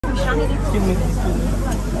Excuse me.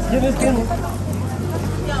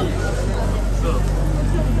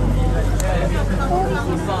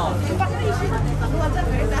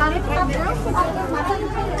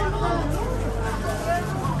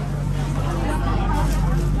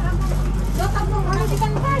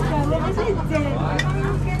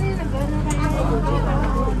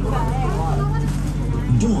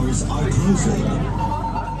 Doors are closing.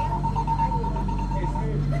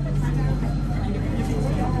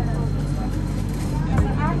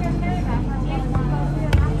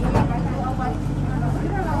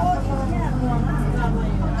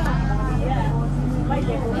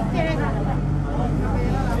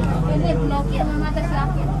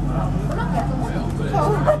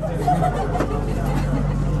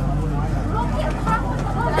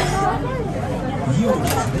 You're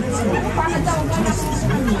just minutes away from Sentosa's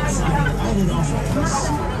really exciting island offerings.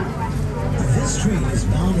 This train is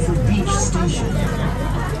bound for Beach Station.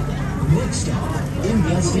 Next stop,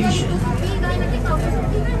 India Station.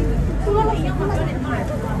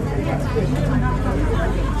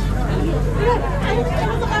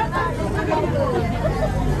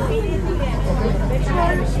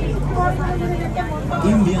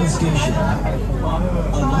 India Station.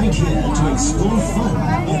 Alight here to explore fun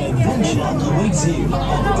and adventure awaits you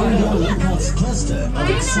at India Lookouts cluster of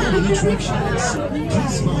exciting attractions.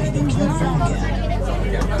 Please mind the platform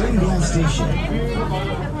gap. India Station.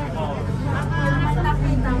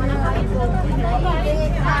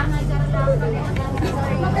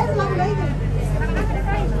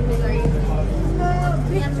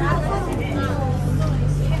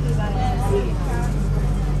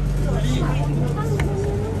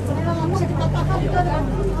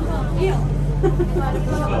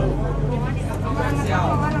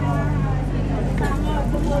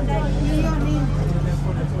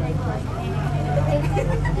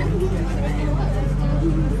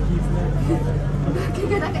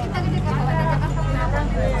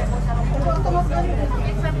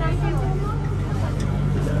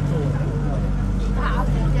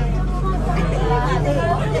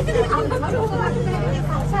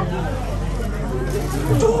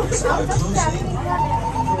 Doors are closing.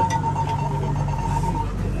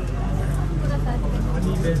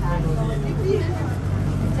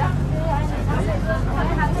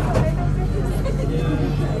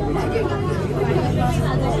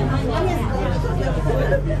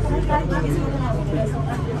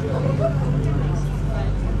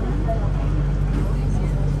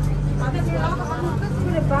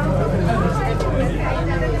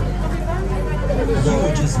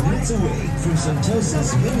 You're just minutes away from Sentosa's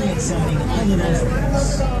really exciting island offerings.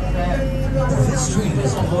 This train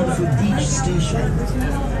is bound for Beach Station.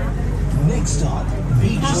 Next stop,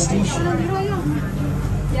 Beach Station.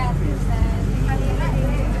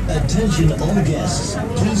 Attention all guests,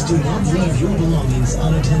 please do not leave your belongings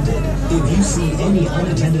unattended. If you see any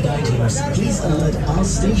unattended items, please alert our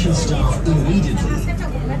station staff immediately.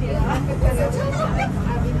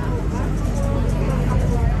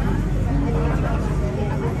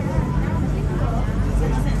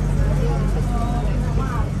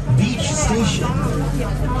 Beach Station.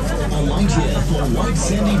 Alight here for white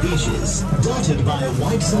sandy beaches, dotted by a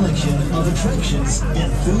wide selection of attractions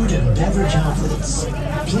and food and beverage outlets.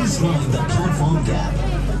 Please mind the platform gap.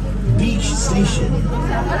 Beach Station.